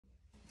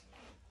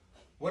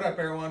What up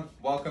everyone?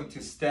 Welcome to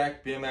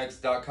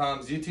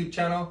StackBMX.com's YouTube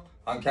channel.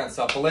 I'm Can't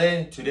Stop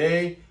LA.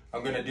 Today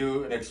I'm going to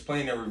do and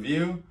explain a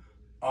review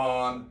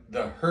on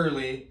the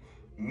Hurley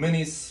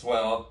Mini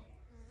swell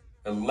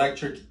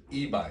electric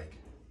e-bike.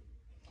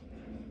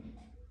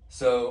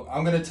 So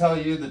I'm going to tell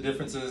you the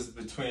differences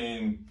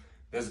between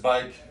this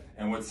bike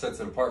and what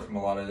sets it apart from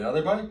a lot of the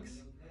other bikes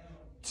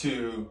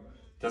to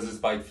does this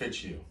bike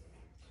fit you?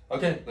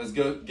 Okay, let's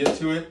get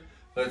to it.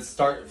 Let's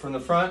start from the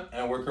front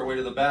and work our way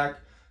to the back.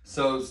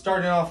 So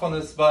starting off on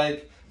this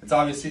bike, it's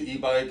obviously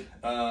e-bike.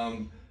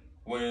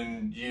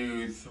 When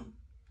you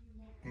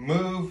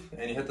move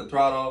and you hit the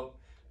throttle,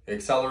 it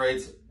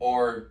accelerates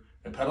or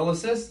a pedal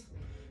assist.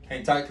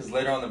 Hang tight because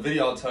later on in the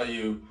video I'll tell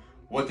you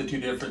what the two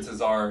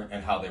differences are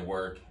and how they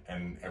work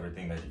and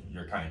everything that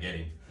you're kind of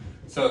getting.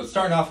 So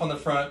starting off on the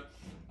front,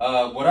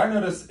 what I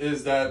noticed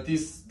is that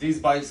these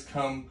bikes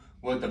come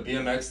with the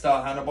BMX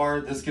style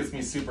handlebar. This gets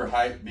me super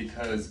hyped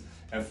because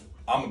if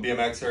I'm a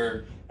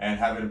BMXer and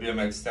having a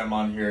BMX stem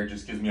on here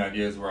just gives me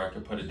ideas where I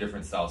could put a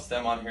different style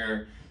stem on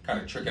here, kind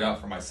of trick it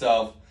out for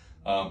myself,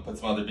 put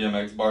some other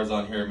BMX bars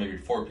on here, maybe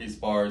 4-piece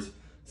bars,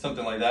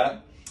 something like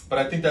that. But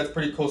I think that's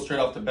pretty cool straight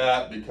off the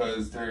bat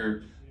because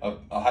they're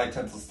a high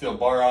tensile steel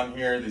bar on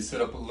here. They sit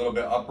up a little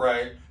bit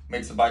upright,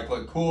 makes the bike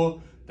look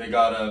cool. They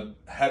got a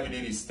heavy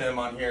duty stem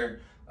on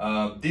here.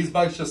 These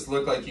bikes just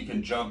look like you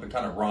can jump and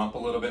kind of romp a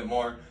little bit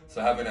more.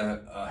 So having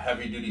a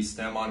heavy duty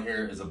stem on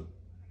here is a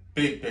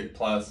big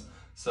plus.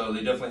 So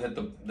they definitely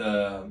hit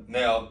the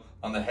nail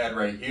on the head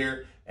right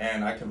here.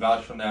 And I can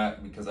vouch from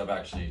that because I've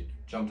actually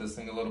jumped this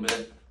thing a little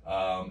bit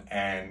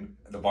and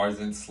the bars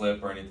didn't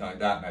slip or anything like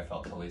that. And I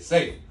felt totally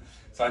safe.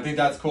 So I think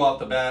that's cool off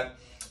the bat.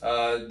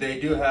 They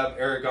do have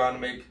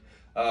ergonomic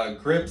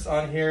grips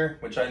on here,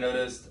 which I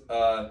noticed.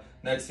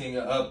 Next thing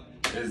up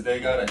is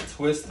they got a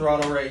twist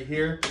throttle right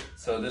here.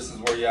 So this is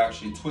where you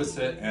actually twist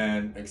it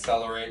and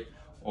accelerate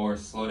or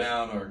slow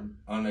down or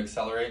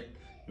unaccelerate,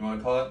 you want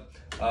to call it.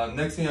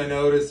 Next thing I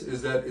noticed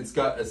is that it's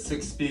got a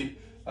 6-speed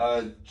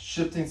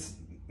shifting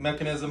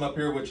mechanism up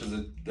here, which is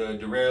the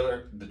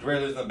derailleur. The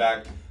derailleur's in the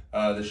back,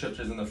 the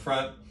shifter's in the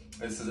front.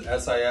 This is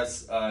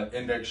SIS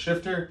index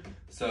shifter,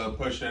 so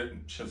push it,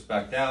 shifts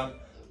back down.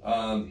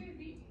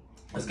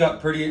 It's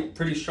got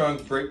pretty strong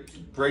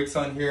brakes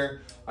on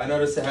here. I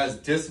noticed it has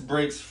disc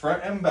brakes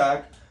front and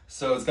back,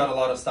 so it's got a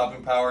lot of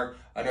stopping power.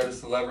 I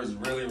noticed the lever is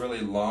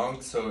really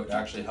long, so it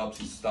actually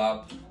helps you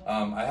stop.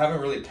 I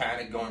haven't really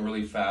panicked going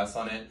really fast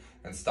on it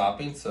and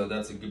stopping, so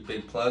that's a good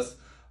big plus.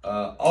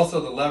 Also,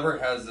 the lever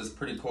has this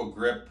pretty cool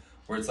grip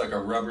where it's like a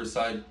rubber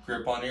side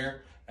grip on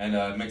here, and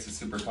it makes it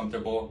super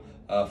comfortable.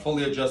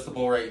 Fully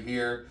adjustable right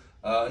here.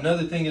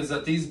 Another thing is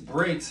that these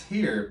brakes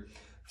here,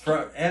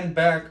 front and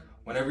back,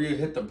 whenever you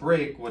hit the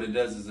brake, what it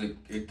does is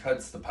it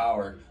cuts the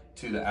power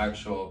to the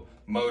actual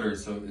motor,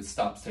 so it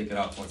stops taking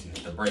off once you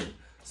hit the brake.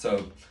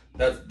 So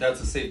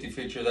that's a safety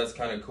feature. That's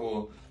kind of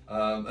cool.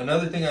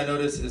 Another thing I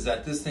noticed is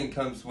that this thing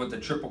comes with a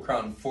triple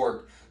crown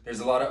fork. There's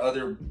a lot of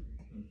other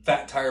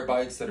fat tire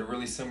bikes that are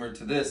really similar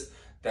to this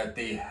that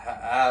they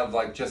have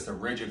like just a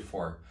rigid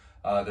fork.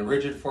 The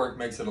rigid fork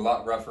makes it a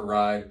lot rougher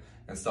ride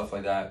and stuff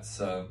like that.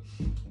 So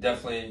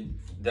definitely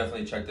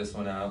check this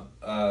one out.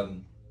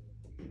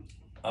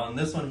 On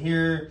this one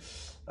here,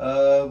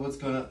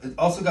 it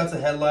also got a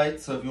headlight.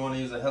 So if you want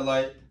to use a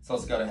headlight, it's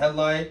also got a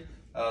headlight.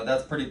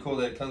 That's pretty cool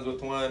that it comes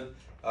with one.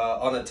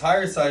 On the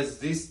tire size,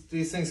 these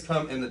things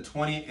come in the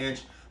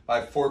 20-inch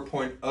by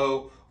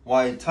 4.0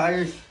 wide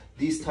tires.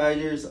 These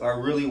tires are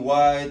really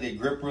wide. They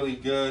grip really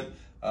good.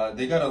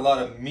 They got a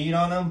lot of meat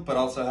on them, but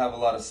also have a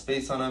lot of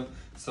space on them,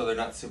 so they're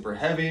not super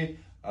heavy.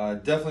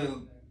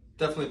 Definitely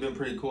been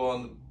pretty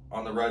cool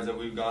on the rides that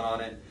we've gone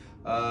on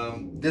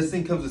it. This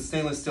thing comes with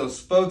stainless steel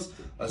spokes,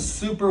 a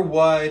super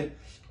wide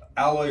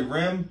alloy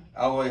rim,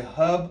 alloy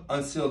hub,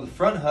 unsealed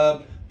front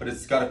hub, but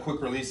it's got a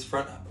quick release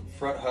front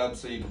hub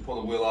so you can pull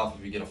the wheel off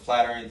if you get a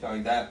flat or anything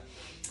like that.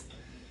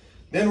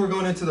 Then we're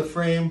going into the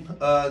frame.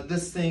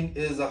 This thing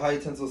is a high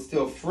tensile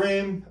steel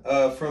frame.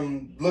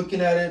 From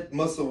looking at it,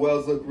 most of the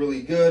welds look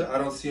really good. I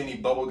don't see any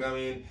bubble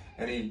gumming,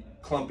 any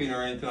clumping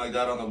or anything like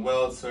that on the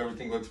welds, so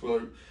everything looks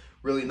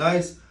really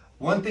nice.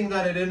 One thing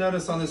that I did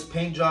notice on this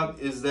paint job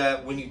is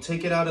that when you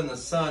take it out in the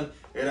sun,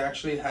 it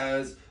actually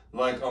has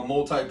like a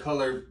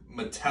multicolored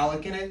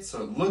metallic in it.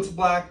 So it looks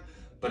black,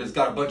 but it's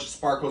got a bunch of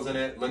sparkles in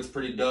it. Looks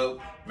pretty dope,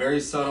 very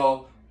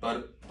subtle,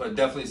 but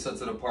definitely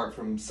sets it apart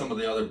from some of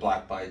the other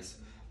black bikes.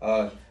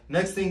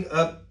 Next thing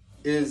up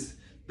is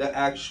the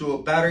actual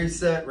battery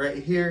set right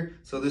here.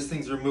 So this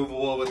thing's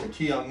removable with a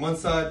key on one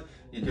side.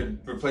 You can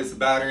replace the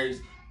batteries,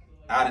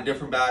 add a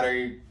different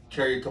battery,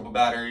 carry a couple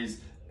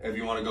batteries if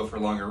you want to go for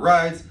longer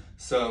rides.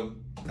 So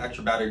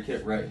extra battery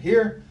kit right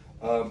here.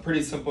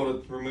 Pretty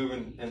simple to remove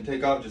and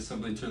take off. Just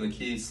simply turn the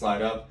key,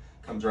 slide up,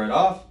 comes right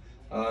off.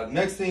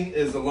 Next thing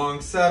is a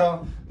long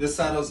saddle. This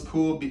saddle is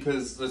cool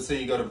because let's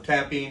say you go to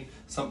camping,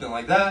 something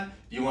like that.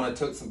 You want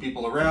to tote some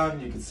people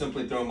around. You can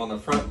simply throw them on the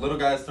front. Little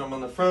guys throw them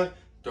on the front.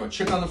 Throw a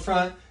chick on the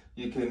front.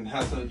 You can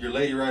have your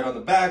lady ride on the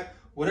back.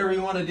 Whatever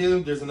you want to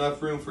do, there's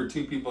enough room for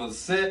 2 people to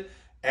sit,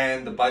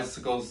 and the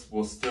bicycles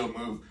will still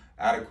move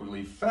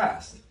adequately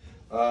fast.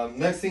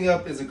 Next thing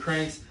up is the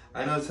cranks.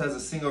 I know this has a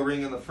single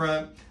ring in the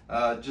front,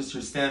 just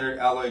your standard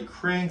alloy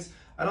cranks.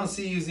 I don't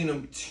see you using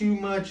them too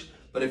much,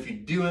 but if you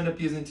do end up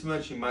using too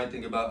much, you might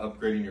think about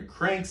upgrading your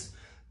cranks.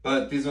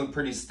 But these ones are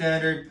pretty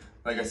standard.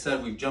 Like I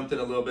said, we've jumped it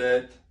a little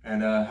bit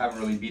and haven't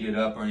really beat it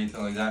up or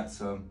anything like that.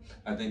 So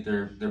I think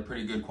they're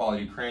pretty good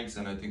quality cranks,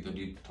 and I think they'll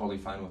do totally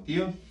fine with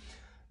you.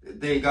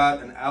 They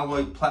got an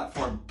alloy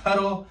platform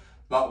pedal,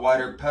 a lot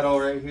wider pedal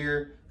right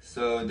here,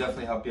 so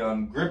definitely help you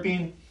on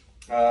gripping.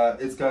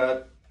 It's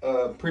got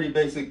a pretty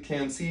basic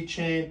KMC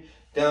chain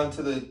down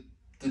to the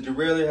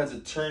derailleur has a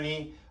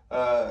tourney.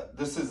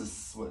 This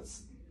is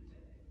what's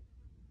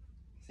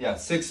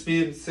 6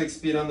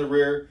 speed on the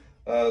rear.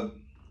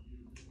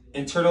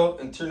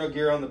 Internal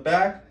gear on the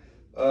back.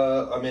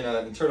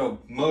 Internal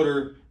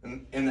motor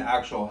in the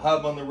actual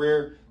hub on the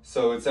rear.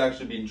 So it's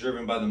actually being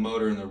driven by the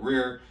motor in the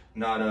rear,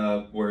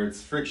 not where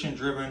it's friction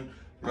driven,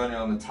 running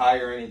on the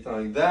tire or anything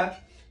like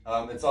that.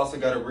 It's also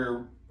got a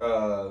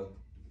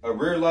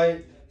rear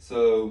light.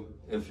 So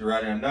if you're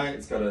riding at night,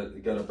 it's got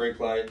a brake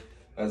light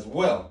as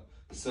well.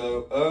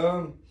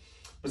 So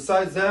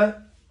besides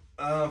that,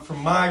 for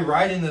my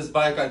riding this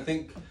bike, I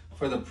think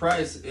for the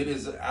price, it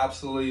is an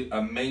absolutely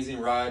amazing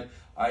ride.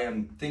 I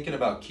am thinking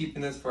about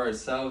keeping this for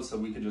ourselves so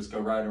we could just go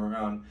riding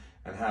around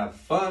and have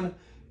fun.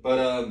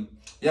 But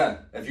yeah,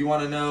 if you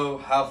want to know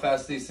how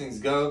fast these things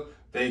go,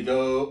 they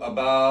go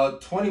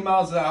about 20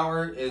 miles an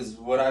hour is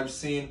what I've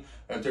seen.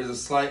 If there's a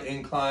slight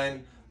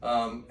incline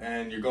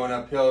and you're going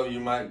uphill, you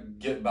might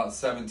get about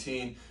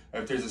 17.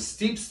 If there's a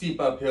steep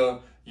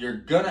uphill, you're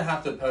gonna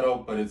have to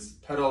pedal, but it's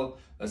pedal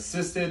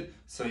assisted,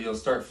 so you'll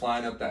start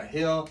flying up that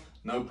hill,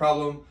 no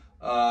problem.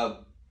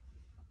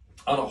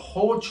 On a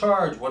whole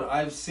charge, what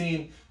I've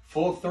seen,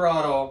 full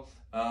throttle,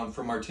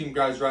 from our team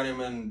guys riding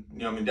them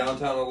in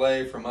downtown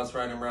LA, from us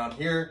riding them around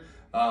here,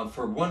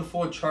 for one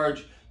full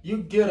charge, you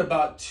get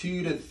about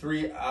 2 to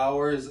 3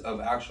 hours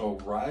of actual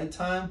ride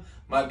time.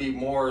 Might be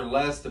more or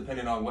less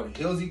depending on what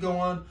hills you go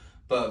on,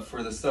 but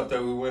for the stuff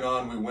that we went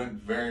on, we went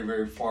very,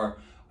 very far.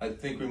 I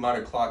think we might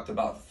have clocked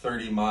about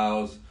 30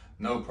 miles,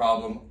 no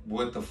problem,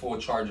 with the full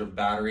charge of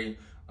battery.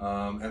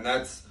 And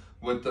that's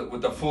with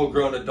the full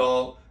grown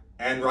adult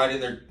and riding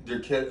their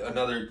kid,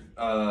 another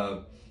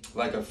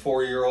like a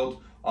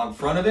 4-year-old on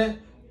front of it,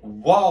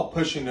 while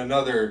pushing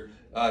another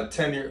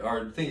 10-year,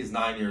 or I think he's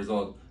 9 years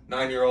old,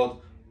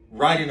 9-year-old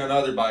riding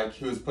another bike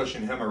who was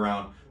pushing him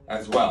around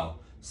as well.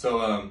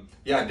 So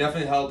yeah,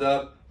 definitely held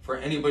up for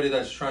anybody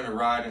that's trying to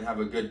ride and have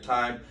a good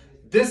time.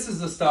 This is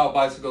the style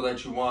bicycle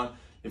that you want.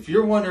 If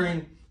you're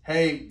wondering,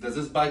 hey, does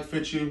this bike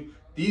fit you?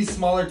 These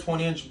smaller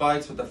 20-inch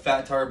bikes with the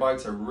fat tire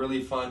bikes are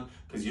really fun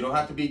because you don't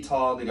have to be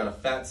tall. They got a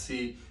fat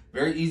seat,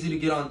 very easy to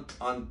get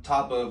on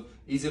top of,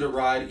 easy to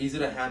ride, easy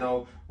to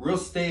handle, real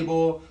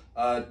stable,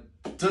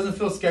 doesn't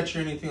feel sketchy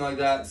or anything like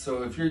that.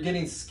 So if you're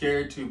getting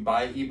scared to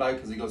buy an e-bike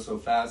because they go so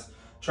fast,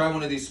 try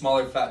one of these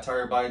smaller fat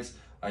tire bikes.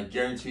 I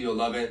guarantee you'll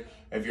love it.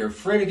 If you're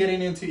afraid of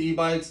getting into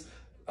e-bikes,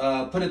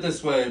 put it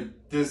this way,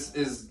 this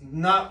is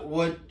not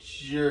what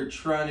you're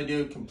trying to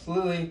do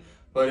completely,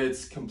 but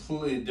it's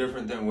completely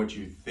different than what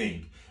you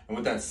think. And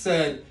with that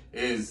said,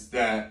 is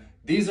that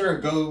these are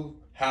a go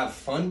have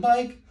fun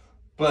bike,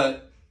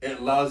 but it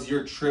allows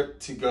your trip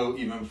to go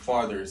even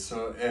farther.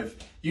 So if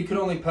you could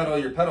only pedal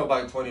your pedal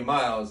bike 20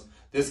 miles,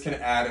 this can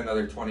add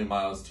another 20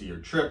 miles to your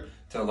trip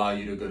to allow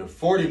you to go to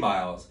 40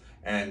 miles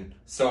and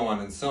so on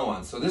and so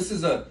on. So this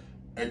is a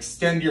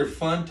extend your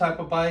fun type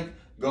of bike.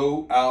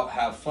 Go out,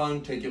 have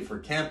fun, take it for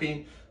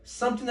camping.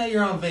 Something that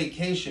you're on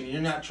vacation,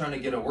 you're not trying to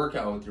get a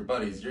workout with your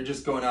buddies. You're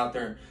just going out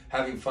there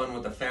having fun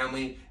with the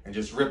family and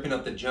just ripping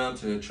up the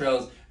jumps and the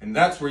trails. And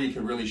that's where you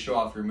can really show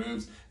off your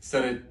moves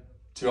instead of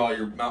to all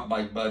your mountain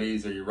bike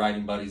buddies or your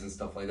riding buddies and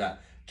stuff like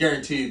that.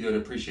 Guarantee you they'd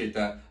appreciate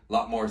that a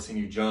lot more, seeing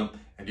you jump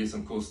and do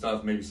some cool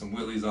stuff, maybe some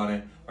wheelies on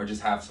it, or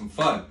just have some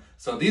fun.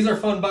 So these are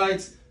fun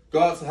bikes.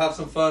 Go out and have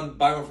some fun.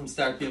 Buy one from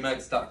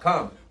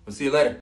stackbmx.com. We'll see you later.